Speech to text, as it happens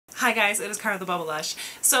Hi guys, it is Cara theBubblelush.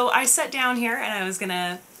 So I sat down here and I was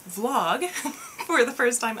gonna vlog for the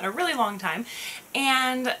first time in a really long time,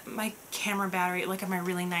 and my camera battery, like my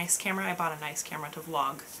really nice camera, I bought a nice camera to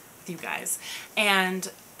vlog with you guys,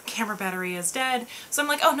 and camera battery is dead, so I'm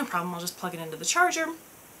like, oh no problem, I'll just plug it into the charger,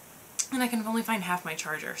 and I can only find half my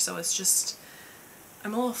charger, so it's just,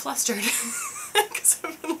 I'm a little flustered because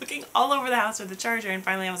I've been looking all over the house for the charger, and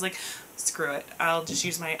finally I was like, screw it, I'll just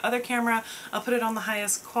use my other camera, I'll put it on the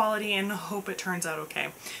highest quality and hope it turns out okay.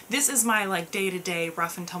 This is my like day-to-day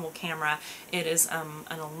rough and tumble camera. It is an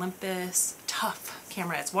Olympus tough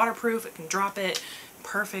camera. It's waterproof, it can drop it,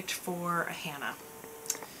 perfect for a Hannah.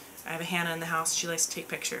 I have a Hannah in the house, she likes to take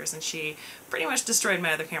pictures, and she pretty much destroyed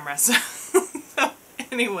my other camera, so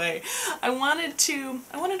anyway, I wanted to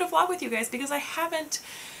vlog with you guys because I haven't,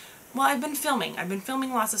 well, I've been filming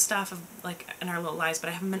lots of stuff of, like, in our little lives, but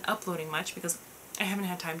I haven't been uploading much because I haven't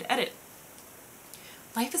had time to edit.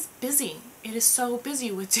 Life is busy. It is so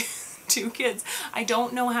busy with two kids. I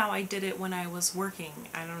don't know how I did it when I was working.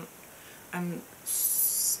 I'm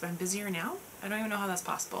busier now? I don't even know how that's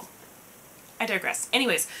possible. I digress.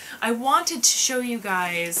 Anyways, I wanted to show you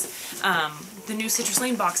guys the new Citrus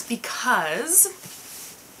Lane box because,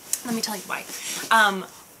 let me tell you why.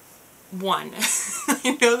 One,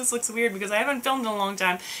 I know this looks weird because I haven't filmed in a long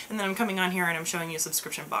time, and then I'm coming on here and I'm showing you a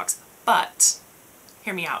subscription box, but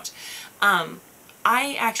hear me out. I've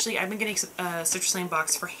been getting a Citrus Lane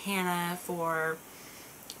box for Hannah for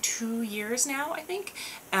 2 years now, I think.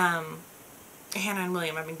 Hannah and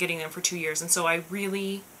William, I've been getting them for 2 years, and so I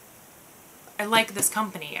like this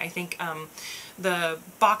company. I think the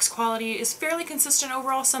box quality is fairly consistent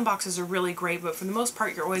overall. Some boxes are really great, but for the most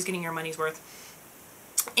part you're always getting your money's worth.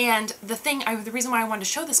 And the reason why I wanted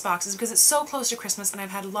to show this box is because it's so close to Christmas, and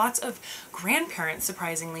I've had lots of grandparents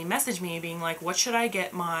surprisingly message me being like, what should I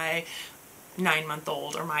get my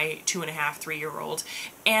 9-month-old or my 2.5, 3-year-old?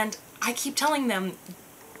 And I keep telling them,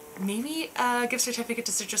 maybe a gift certificate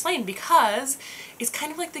to Citrus Lane, because it's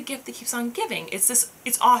kind of like the gift that keeps on giving. It's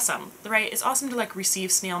awesome, right? It's awesome to like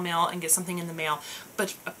receive snail mail and get something in the mail,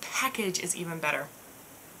 but a package is even better.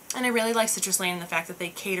 And I really like Citrus Lane in the fact that they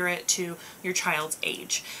cater it to your child's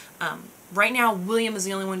age. Right now, William is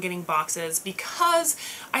the only one getting boxes because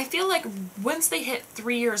I feel like once they hit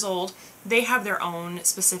 3 years old, they have their own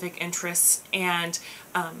specific interests, and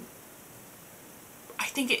I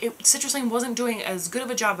think Citrus Lane wasn't doing as good of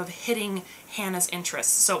a job of hitting Hannah's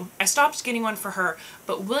interests. So I stopped getting one for her,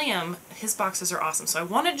 but William, his boxes are awesome. So I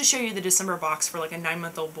wanted to show you the December box for like a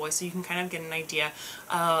 9-month-old boy so you can kind of get an idea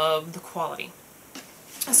of the quality.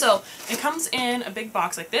 So it comes in a big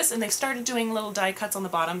box like this, and they've started doing little die cuts on the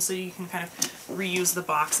bottom so you can kind of reuse the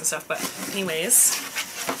box and stuff. But anyways,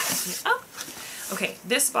 oh, okay,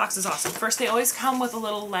 this box is awesome. First, they always come with a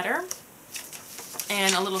little letter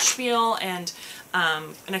and a little spiel and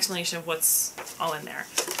an explanation of what's all in there.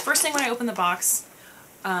 First thing when I open the box,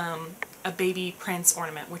 a baby prince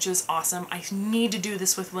ornament, which is awesome. I need to do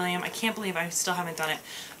this with William. I can't believe I still haven't done it.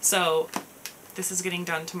 So this is getting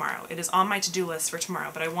done tomorrow. It is on my to-do list for tomorrow,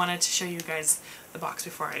 but I wanted to show you guys the box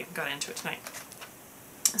before I got into it tonight.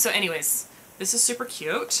 So anyways, this is super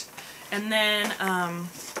cute. And then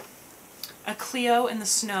a Cleo in the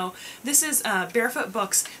Snow. This is Barefoot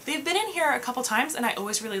Books. They've been in here a couple times, and I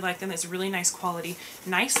always really like them. It's really nice quality,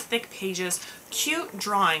 nice thick pages, cute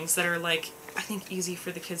drawings that are like, I think, easy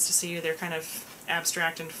for the kids to see. They're kind of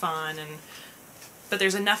abstract and fun, but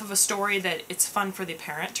there's enough of a story that it's fun for the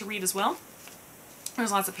parent to read as well.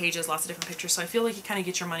 There's lots of pages, lots of different pictures, so I feel like you kind of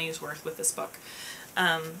get your money's worth with this book.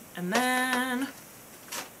 And then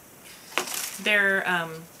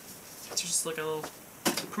let's just look at a little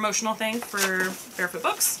promotional thing for Barefoot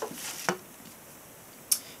Books.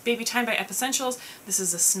 Baby Time by Essentials. This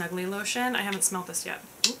is a Snuggly lotion. I haven't smelled this yet.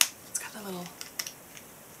 Ooh, it's got that little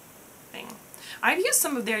thing. I've used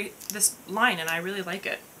some of this line, and I really like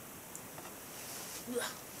it.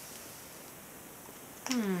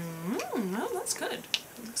 Well, that's good.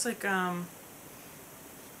 It looks like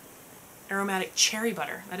aromatic cherry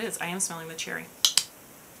butter. That is. I am smelling the cherry.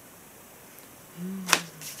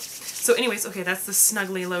 So anyways, okay, that's the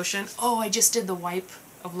Snuggly lotion. Oh, I just did the wipe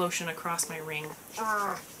of lotion across my ring.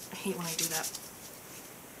 I hate when I do that.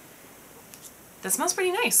 That smells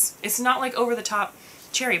pretty nice. It's not like over the top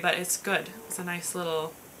cherry, but it's good. It's a nice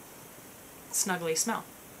little snuggly smell.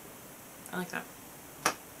 I like that.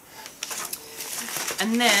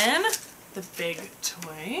 And then the big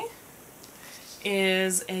toy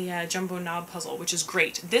is a jumbo knob puzzle, which is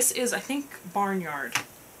great. This is, I think, Barnyard.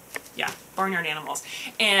 yeah, barnyard animals.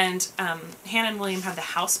 And Hannah and William have the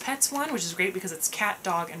house pets one, which is great because it's cat,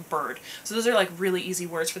 dog, and bird. So those are like really easy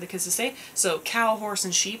words for the kids to say. So cow, horse,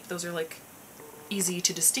 and sheep, those are like easy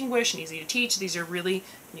to distinguish and easy to teach. These are really,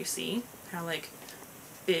 you see how like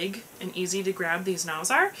big and easy to grab these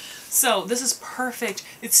nows are. So this is perfect.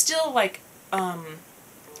 It's still like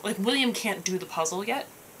William can't do the puzzle yet,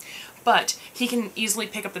 but he can easily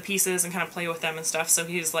pick up the pieces and kind of play with them and stuff, so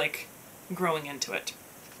he's like growing into it.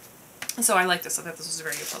 And so I like this. I thought this was a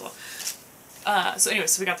very good puzzle. So anyway,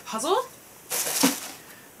 so we got the puzzle,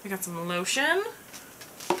 we got some lotion,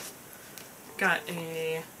 got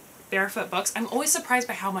a barefoot books. I'm always surprised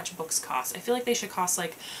by how much books cost. I feel like they should cost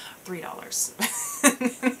like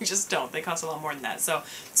 $3. They just don't. They cost a lot more than that. So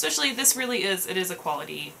especially this really is, it is a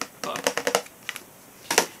quality book.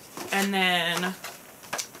 And then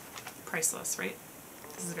priceless, right?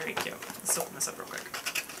 This is very cute. Let's open this up real quick.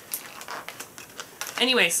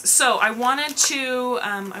 Anyways, so I wanted to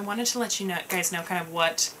let you guys know kind of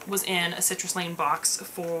what was in a Citrus Lane box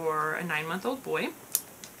for a 9-month-old boy.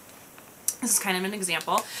 This is kind of an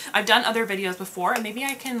example. I've done other videos before, and maybe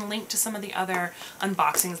I can link to some of the other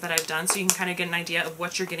unboxings that I've done so you can kind of get an idea of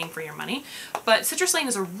what you're getting for your money. But Citrus Lane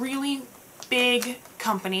is a really big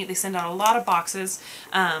company. They send out a lot of boxes,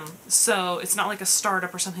 so it's not like a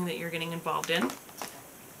startup or something that you're getting involved in.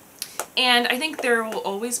 And I think there will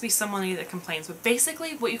always be somebody that complains, but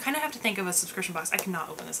basically what you kind of have to think of a subscription box, I cannot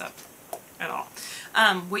open this up at all.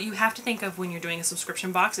 What you have to think of when you're doing a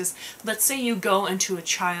subscription box is, let's say you go into a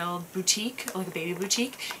child boutique, like a baby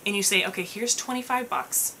boutique, and you say, okay, here's 25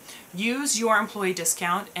 bucks. Use your employee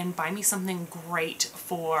discount and buy me something great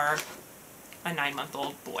for a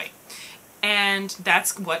 9-month-old boy. And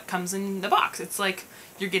that's what comes in the box. It's like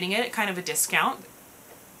you're getting it at kind of a discount.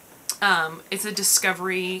 It's a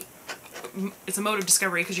discovery, it's a mode of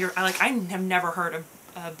discovery because I have never heard of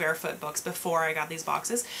barefoot books before I got these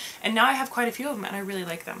boxes, and now I have quite a few of them and I really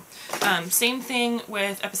like them. Same thing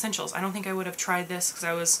with Epicentials. I don't think I would have tried this because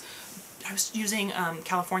I was using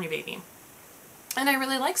California Baby, and I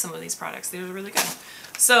really like some of these products. They're really good.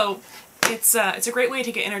 So it's a great way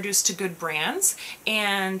to get introduced to good brands,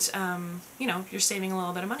 and you know, you're saving a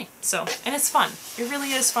little bit of money. So, and it's fun. It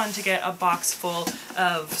really is fun to get a box full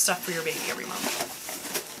of stuff for your baby every month.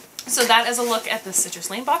 So that is a look at the Citrus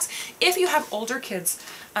Lane box. If you have older kids,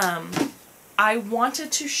 I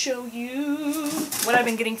wanted to show you what I've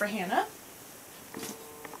been getting for Hannah.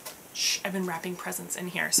 Shh, I've been wrapping presents in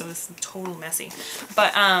here, so this is total messy.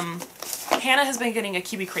 But Hannah has been getting a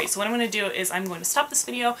Kiwi crate. So what I'm going to do is I'm going to stop this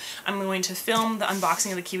video. I'm going to film the unboxing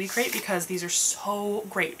of the Kiwi crate because these are so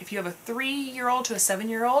great. If you have a 3-year-old to a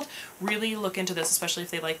 7-year-old, really look into this, especially if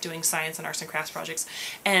they like doing science and arts and crafts projects.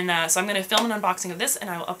 And so I'm going to film an unboxing of this and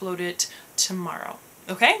I will upload it tomorrow.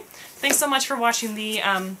 Okay? Thanks so much for watching the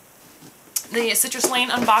Citrus Lane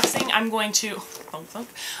unboxing. I'm going to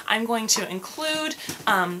include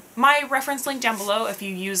my reference link down below if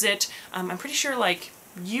you use it. I'm pretty sure like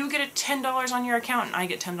you get a $10 on your account and I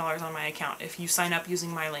get $10 on my account if you sign up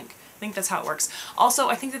using my link. I think that's how it works. Also,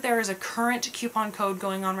 I think that there is a current coupon code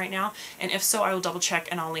going on right now, and if so, I will double check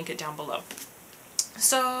and I'll link it down below.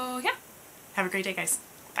 So yeah, have a great day, guys.